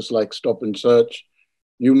responses like stop and search.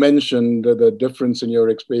 You mentioned the difference in your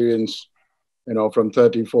experience, from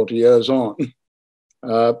 30, 40 years on.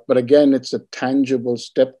 But again, it's a tangible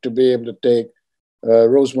step to be able to take.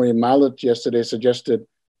 Rosemary Mallett yesterday suggested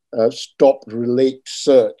stop, relate,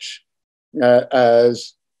 search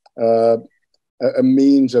as a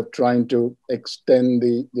means of trying to extend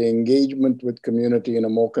the engagement with community in a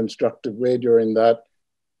more constructive way during that.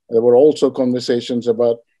 There were also conversations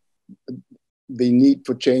about the need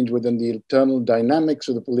for change within the internal dynamics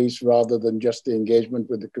of the police rather than just the engagement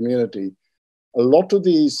with the community. A lot of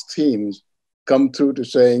these themes come through to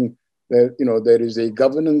saying that, there is a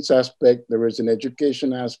governance aspect, there is an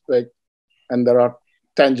education aspect, and there are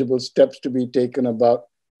tangible steps to be taken about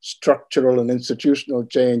structural and institutional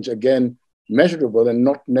change, again, measurable and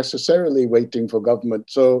not necessarily waiting for government.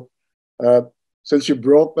 So since you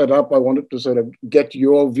brought that up, I wanted to sort of get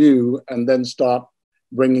your view and then start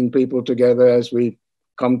bringing people together as we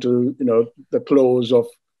come to, the close of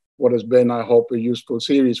what has been, I hope, a useful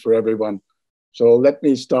series for everyone. So let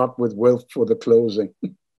me start with Wilf for the closing.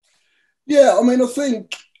 Yeah, I mean, I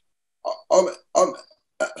think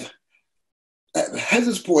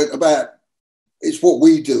Heather's point about it's what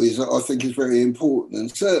we do is, I think, is very important,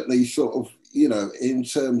 and certainly sort of, in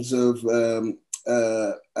terms of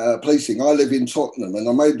policing. I live in Tottenham, and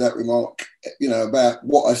I made that remark, about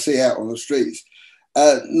what I see out on the streets,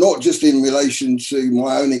 not just in relation to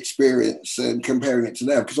my own experience and comparing it to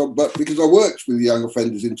now, but because I worked with young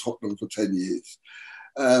offenders in Tottenham for 10 years.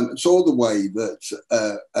 Saw the way that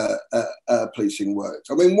policing works.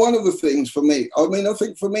 I mean, one of the things for me, I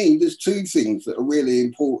think for me, there's two things that are really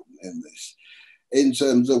important in this, in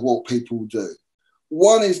terms of what people do.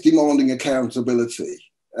 One is demanding accountability.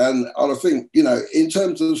 And I think, in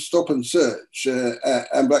terms of stop and search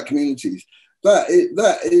and black communities, that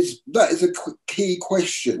is a key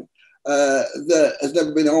question that has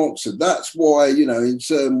never been answered. That's why, in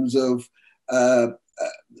terms of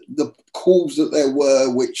the calls that there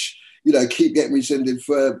were, which, keep getting rescinded,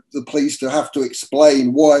 for the police to have to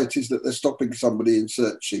explain why it is that they're stopping somebody and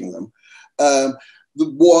searching them.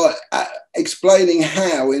 Explaining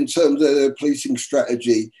how, in terms of their policing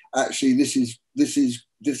strategy, actually this is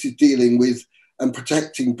dealing with and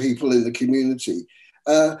protecting people in the community,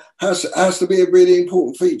 has to be a really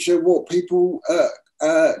important feature of what people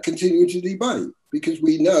continue to debate, because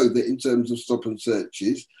we know that in terms of stop and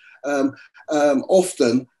searches,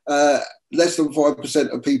 often less than 5%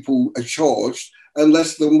 of people are charged, and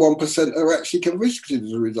less than 1% are actually convicted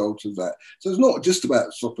as a result of that. So it's not just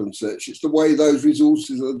about stop and search, it's the way those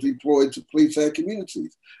resources are deployed to police our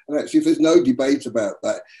communities. And actually, if there's no debate about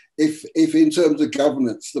that, if in terms of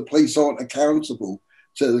governance, the police aren't accountable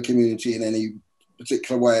to the community in any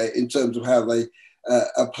particular way in terms of how they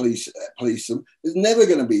police them, there's never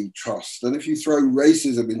going to be trust. And if you throw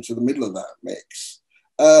racism into the middle of that mix,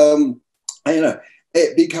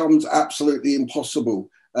 it becomes absolutely impossible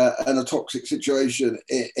and a toxic situation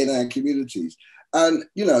in our communities. And,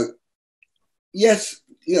 yes,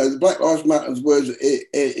 the Black Lives Matter was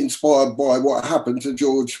inspired by what happened to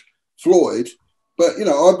George Floyd. But,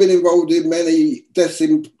 I've been involved in many deaths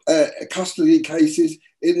in custody cases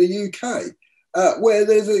in the UK where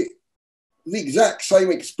there's the exact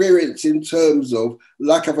same experience in terms of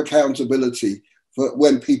lack of accountability for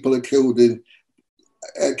when people are killed in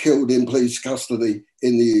police custody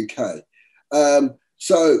in the UK.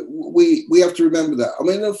 So we have to remember that. I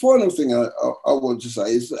mean, the final thing I want to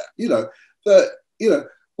say is that,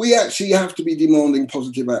 we actually have to be demanding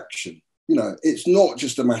positive action. It's not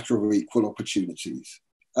just a matter of equal opportunities.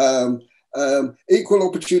 Equal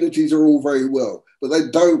opportunities are all very well, but they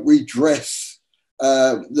don't redress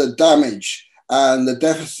the damage and the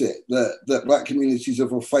deficit that black communities have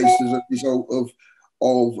faced as a result of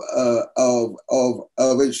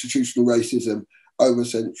institutional racism over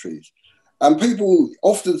centuries. And people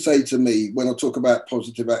often say to me when I talk about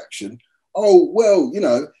positive action, oh, well,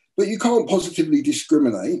 but you can't positively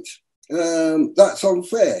discriminate. That's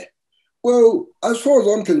unfair. Well, as far as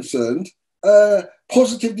I'm concerned,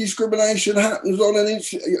 positive discrimination happens on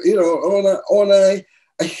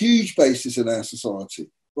a huge basis in our society,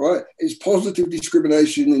 right? It's positive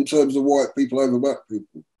discrimination in terms of white people over black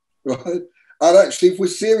people, right? And actually, if we're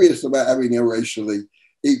serious about having a racially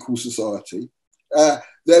equal society,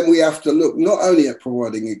 then we have to look not only at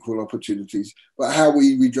providing equal opportunities, but how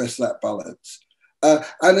we redress that balance.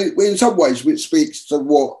 And in some ways, which speaks to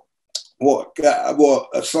what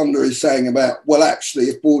Sunder is saying about, well, actually,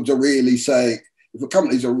 if boards are really saying, if the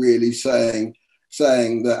companies are really saying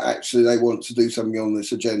that actually they want to do something on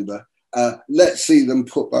this agenda, let's see them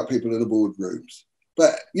put black people in the boardrooms.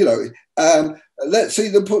 But, let's see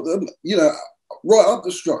them put them, right up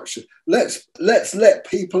the structure. Let's let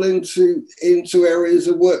people into areas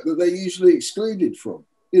of work that they're usually excluded from,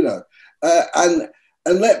 and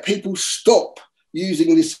let people stop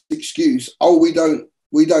using this excuse. Oh, we don't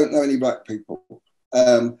know any black people,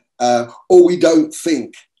 or we don't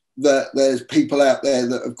think that there's people out there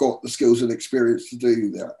that have got the skills and experience to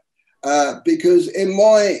do that. Because in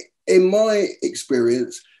my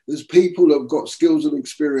experience, there's people that have got skills and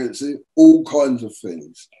experience in all kinds of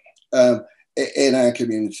things in our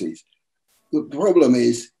communities. The problem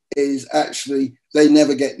is actually they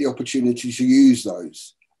never get the opportunity to use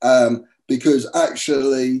those because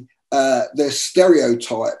actually they're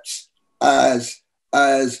stereotyped as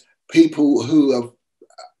people who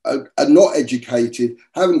are not educated,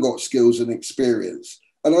 haven't got skills and experience.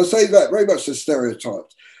 And I say that very much as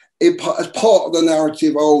stereotypes. As part of the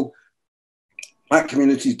narrative, oh, black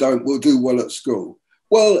communities will do well at school.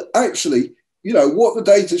 Well, actually, you know, what the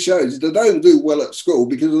data shows is they don't do well at school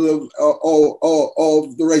because of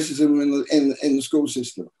the racism in the school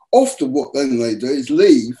system. Often what then they do is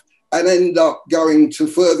leave and end up going to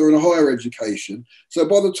further and higher education. So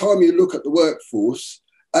by the time you look at the workforce,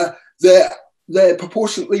 they're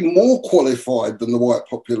proportionately more qualified than the white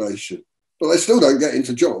population, but they still don't get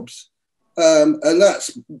into jobs. And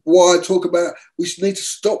that's why I talk about we need to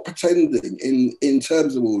stop pretending in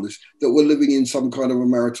terms of all this that we're living in some kind of a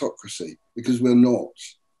meritocracy, because we're not.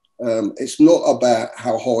 It's not about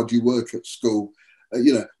how hard you work at school,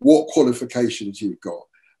 you know, what qualifications you've got.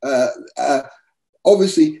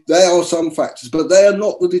 Obviously, there are some factors, but they are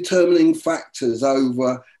not the determining factors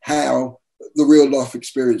over how the real life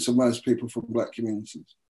experience of most people from black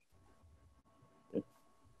communities.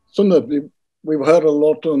 Sunder, we've heard a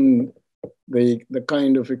lot on the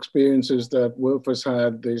kind of experiences that Wilf has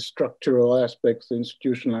had, the structural aspects, the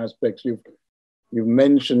institutional aspects. You've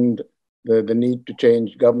mentioned the need to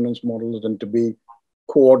change governance models and to be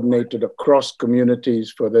coordinated across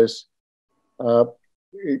communities for this.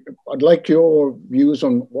 I'd like your views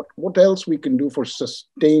on what else we can do for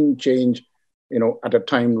sustained change, you know, at a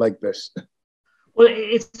time like this. Well,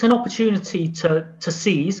 it's an opportunity to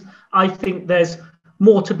seize. I think there's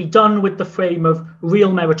more to be done with the frame of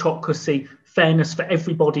real meritocracy, fairness for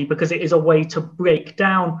everybody, because it is a way to break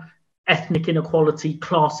down ethnic inequality,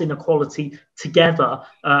 class inequality together,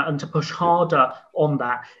 and to push harder on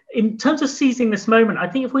that. In terms of seizing this moment, I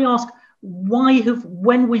think if we ask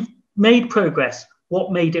when we've made progress,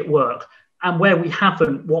 what made it work, and where we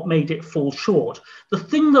haven't, what made it fall short, the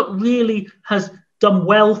thing that really has done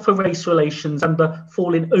well for race relations and the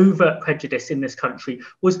fall in overt prejudice in this country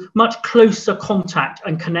was much closer contact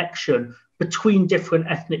and connection between different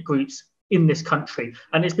ethnic groups in this country.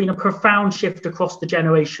 And it's been a profound shift across the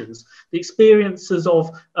generations. The experiences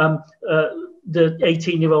of the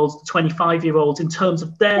 18-year-olds, the 25-year-olds, in terms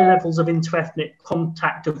of their levels of interethnic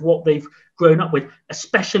contact of what they've grown up with,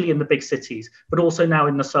 especially in the big cities, but also now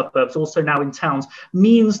in the suburbs, also now in towns,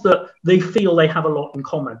 means that they feel they have a lot in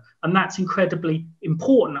common. And that's incredibly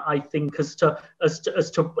important, I think, as to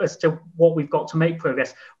what we've got to make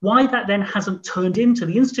progress. Why that then hasn't turned into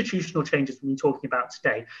the institutional changes we've been talking about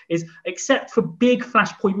today is, except for big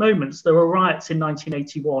flashpoint moments, there were riots in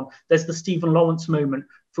 1981, there's the Stephen Lawrence moment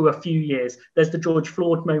for a few years, there's the George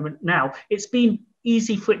Floyd moment now, it's been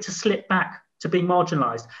easy for it to slip back to being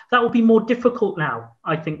marginalised. That will be more difficult now,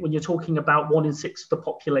 I think, when you're talking about 1 in 6 of the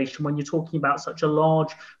population, when you're talking about such a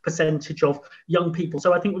large percentage of young people.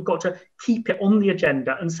 So I think we've got to keep it on the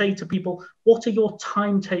agenda and say to people, what are your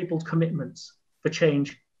timetabled commitments for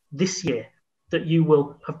change this year that you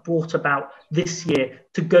will have brought about this year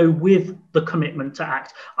to go with the commitment to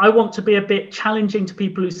act? I want to be a bit challenging to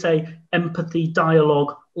people who say empathy,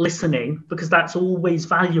 dialogue, listening, because that's always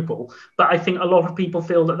valuable. But I think a lot of people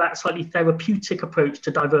feel that that slightly therapeutic approach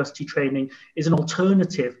to diversity training is an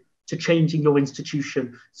alternative to changing your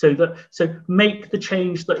institution. So make the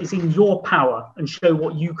change that is in your power and show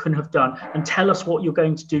what you can have done and tell us what you're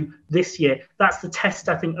going to do this year. That's the test,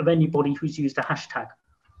 I think, of anybody who's used a hashtag.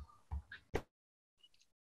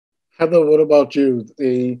 Heather, what about you?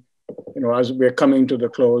 As we're coming to the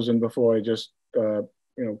close, and before I just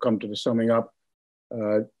come to the summing up,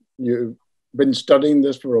 you've been studying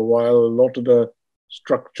this for a while. A lot of the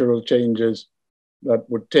structural changes that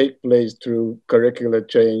would take place through curricular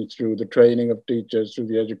change, through the training of teachers, through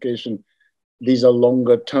the education, these are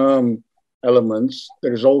longer term elements.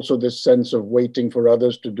 There is also this sense of waiting for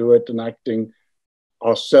others to do it and acting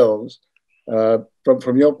ourselves.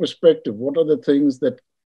 From your perspective, what are the things that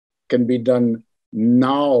can be done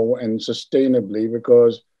now and sustainably?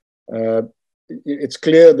 Because it's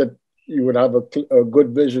clear that you would have a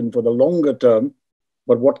good vision for the longer term,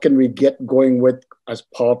 but what can we get going with as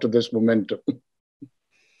part of this momentum?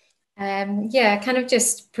 Kind of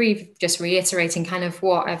just reiterating kind of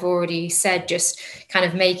what I've already said, just kind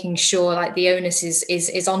of making sure like the onus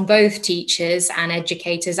is on both teachers and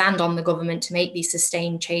educators and on the government to make these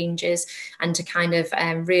sustained changes and to kind of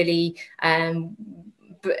really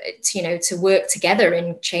to work together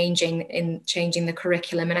in changing the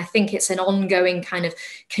curriculum. And I think it's an ongoing kind of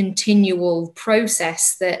continual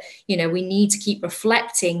process that, we need to keep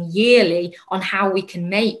reflecting yearly on how we can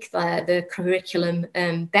make the curriculum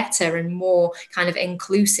better and more kind of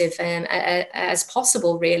inclusive as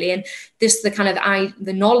possible, really. And this,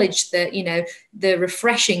 the knowledge that, the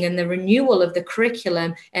refreshing and the renewal of the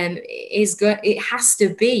curriculum it has to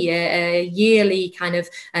be a yearly kind of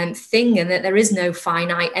thing, and that there is no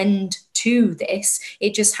finite end to this.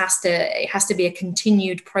 It just has to be a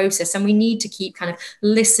continued process, and we need to keep kind of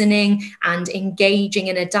listening and engaging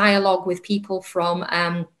in a dialogue with people from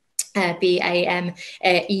BAME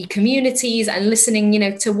communities, and listening,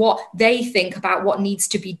 to what they think about what needs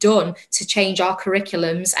to be done to change our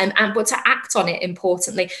curriculums, but to act on it,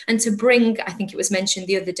 importantly, and to bring, I think it was mentioned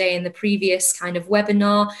the other day in the previous kind of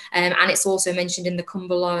webinar, and it's also mentioned in the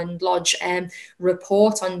Cumberland Lodge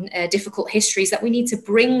report on difficult histories, that we need to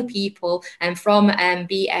bring people from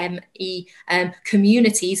BME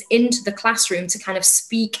communities into the classroom to kind of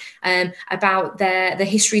speak about the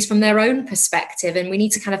histories from their own perspective, and we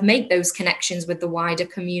need to kind of make those connections with the wider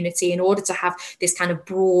community in order to have this kind of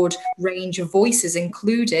broad range of voices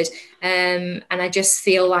included. And I just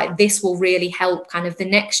feel like this will really help kind of the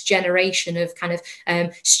next generation of kind of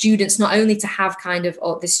students, not only to have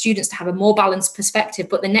the students to have a more balanced perspective,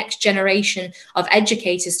 but the next generation of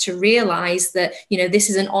educators to realize that,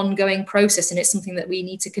 this is an ongoing process, and it's something that we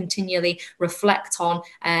need to continually reflect on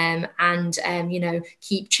and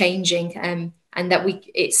keep changing, and that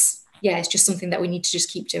it's just something that we need to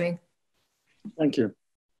just keep doing. Thank you.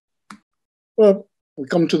 Well, we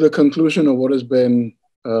come to the conclusion of what has been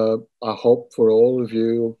a hope for all of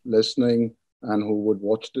you listening and who would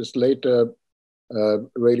watch this later,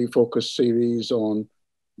 really focused series on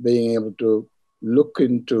being able to look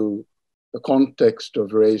into the context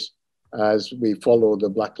of race as we follow the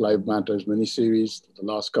Black Lives Matters mini-series the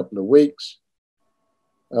last couple of weeks.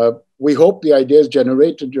 We hope the ideas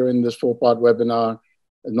generated during this 4-part webinar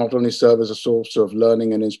not only serve as a source of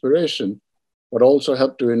learning and inspiration, but also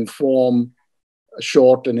help to inform a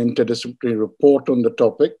short and interdisciplinary report on the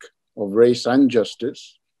topic of race and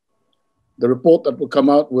justice. The report that will come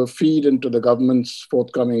out will feed into the government's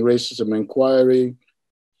forthcoming racism inquiry,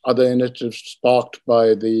 other initiatives sparked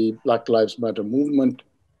by the Black Lives Matter movement,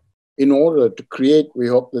 in order to create, we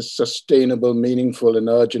hope, this sustainable, meaningful, and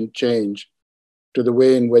urgent change to the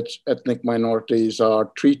way in which ethnic minorities are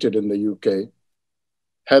treated in the UK.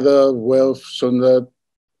 Heather, Wilf, Sunder,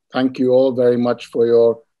 thank you all very much for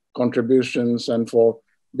your contributions and for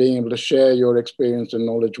being able to share your experience and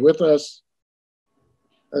knowledge with us.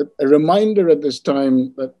 A reminder at this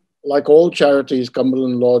time that, like all charities,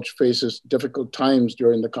 Cumberland Lodge faces difficult times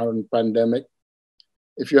during the current pandemic.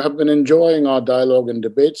 If you have been enjoying our dialogue and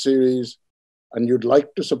debate series and you'd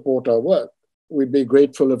like to support our work, we'd be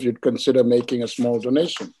grateful if you'd consider making a small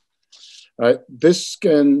donation. This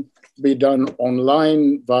can be done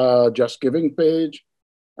online via our Just Giving page,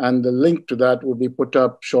 and the link to that will be put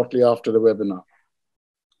up shortly after the webinar.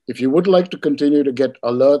 If you would like to continue to get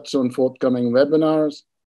alerts on forthcoming webinars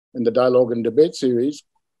in the dialogue and debate series,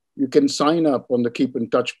 you can sign up on the Keep in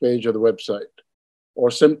Touch page of the website, or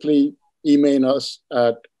simply email us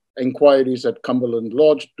at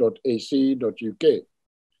enquiries@cumberlandlodge.ac.uk.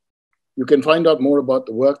 You can find out more about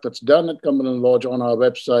the work that's done at Cumberland Lodge on our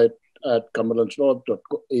website at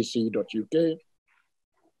cumberlandlodge.ac.uk.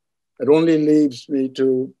 It only leaves me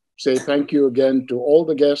to say thank you again to all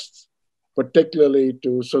the guests, particularly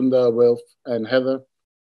to Sunder, Wilf, and Heather.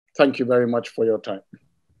 Thank you very much for your time.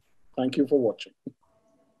 Thank you for watching.